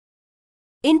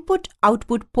Input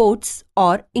output ports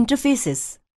और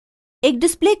interfaces. एक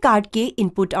display card के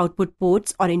इनपुट आउटपुट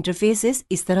पोर्ट्स और इंटरफेसेस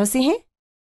इस तरह से हैं: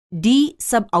 D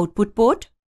सब output port,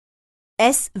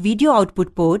 S video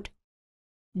output port,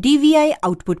 DVI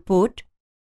output port,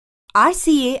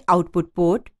 RCA output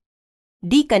port,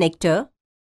 D connector,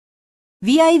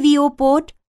 VIVO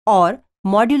port और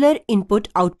modular input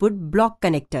output block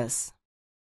connectors.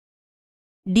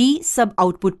 D सब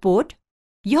आउटपुट पोर्ट,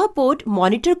 यह पोर्ट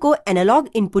मॉनिटर को एनालॉग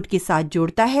इनपुट के साथ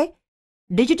जोड़ता है।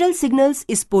 डिजिटल सिग्नल्स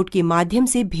इस पोर्ट के माध्यम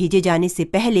से भेजे जाने से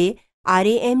पहले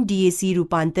RAM DAC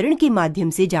रूपांतरण के माध्यम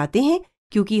से जाते हैं,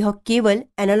 क्योंकि यह केवल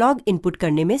एनालॉग इनपुट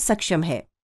करने में सक्षम है।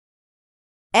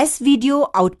 S video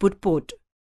output port,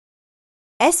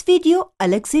 S video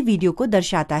अलग से वीडियो को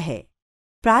दर्शाता है।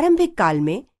 प्रारंभिक काल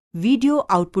में वीडियो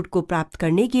आउटपुट को प्राप्त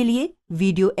करने के लिए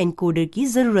वीडियो एनकोडर की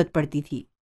जरूरत पड़ती थी।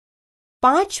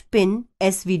 5 पिन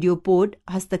S वीडियो पोर्ट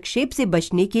हस्तक्षेप से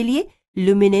बचने के लिए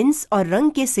ल्यूमिनेंस और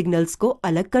रंग के सिग्नल्स को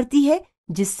अलग करती है,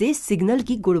 जिससे सिग्नल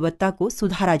की गुणवत्ता को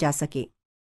सुधारा जा सके।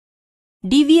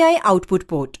 DVI आउटपुट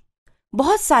पोर्ट,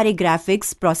 बहुत सारे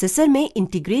ग्राफिक्स प्रोसेसर में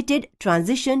integrated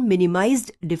transition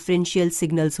minimised differential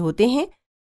signals होते हैं।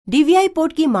 DVI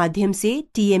पोर्ट के माध्यम से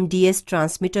TMDS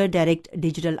transmitter direct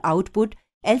digital output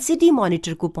LCD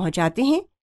monitor को पहुंचाते हैं।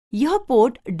 यह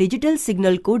पोर्ट डिजिटल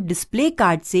सिग्नल को डिस्प्ले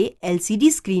कार्ड से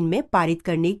LCD स्क्रीन में पारित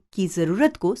करने की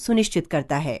जरूरत को सुनिश्चित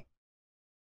करता है।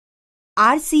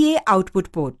 RCA आउटपुट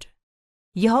पोर्ट,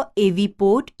 यह AV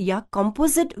पोर्ट या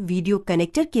कंपोजिट वीडियो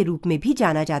कनेक्टर के रूप में भी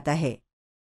जाना जाता है।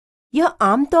 यह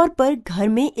आमतौर पर घर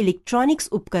में इलेक्ट्रॉनिक्स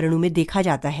उपकरणों में देखा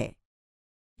जाता है।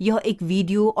 यह एक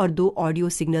वीडियो और 2 ऑडियो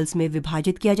सिग्नल्स में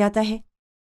विभाजित किया जाता है।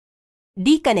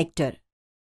 D कनेक्टर,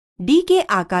 D के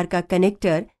आकार का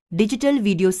कनेक्टर डिजिटल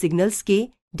वीडियो सिग्नल्स के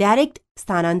डायरेक्ट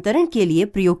स्थानांतरण के लिए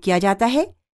प्रयोग किया जाता है।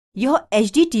 यह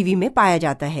HD TV में पाया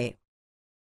जाता है।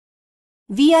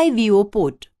 VIVO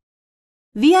पोर्ट,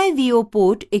 VIVO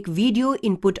पोर्ट एक वीडियो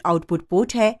इनपुट आउटपुट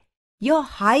पोर्ट है। यह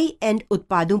हाई एंड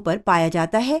उत्पादों पर पाया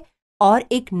जाता है और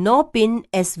एक 9 पिन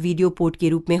S वीडियो पोर्ट के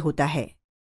रूप में होता है।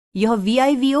 यह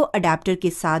VIVO अडेप्टर के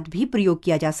साथ भी प्रयोग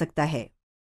किया जा सकता है।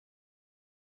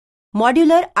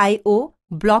 मॉड्यूलर I/O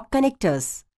ब्लॉक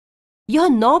कनेक्टर्स, यह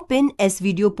 9 पिन S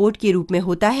वीडियो पोर्ट के रूप में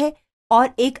होता है और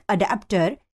एक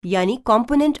अडेप्टर यानी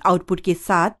कंपोनेंट आउटपुट के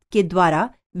साथ के द्वारा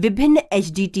विभिन्न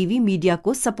HD TV मीडिया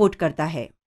को सपोर्ट करता है,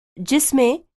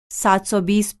 जिसमें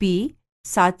 720p,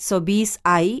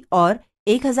 720i और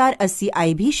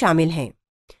 1080i भी शामिल हैं।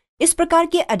 इस प्रकार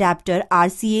के अडेप्टर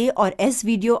RCA और S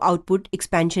वीडियो आउटपुट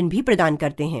एक्सपेंशन भी प्रदान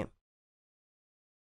करते हैं।